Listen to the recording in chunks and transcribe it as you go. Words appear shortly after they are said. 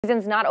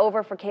Season's not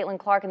over for Caitlin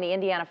Clark and the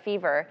Indiana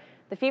Fever.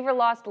 The Fever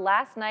lost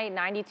last night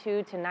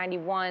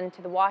 92-91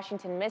 to the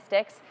Washington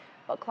Mystics,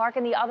 but Clark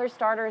and the other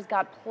starters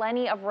got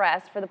plenty of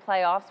rest for the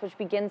playoffs, which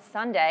begins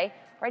Sunday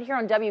right here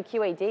on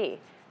WQAD.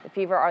 The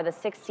Fever are the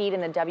 6th seed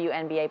in the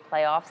WNBA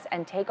playoffs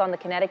and take on the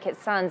Connecticut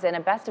Suns in a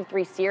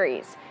best-of-3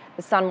 series.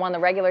 The Sun won the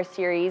regular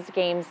series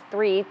games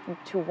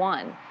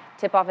 3-1.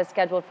 Tip-off is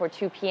scheduled for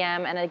 2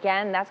 p.m. and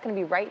again, that's going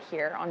to be right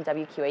here on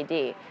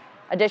WQAD.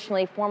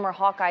 Additionally, former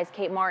Hawkeyes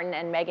Kate Martin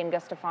and Megan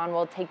Gustafson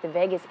will take the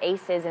Vegas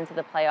Aces into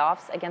the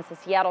playoffs against the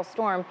Seattle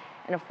Storm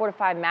in a 4-5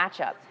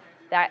 matchup.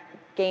 That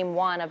game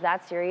 1 of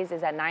that series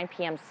is at 9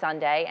 p.m.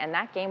 Sunday, and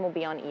that game will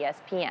be on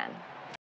ESPN.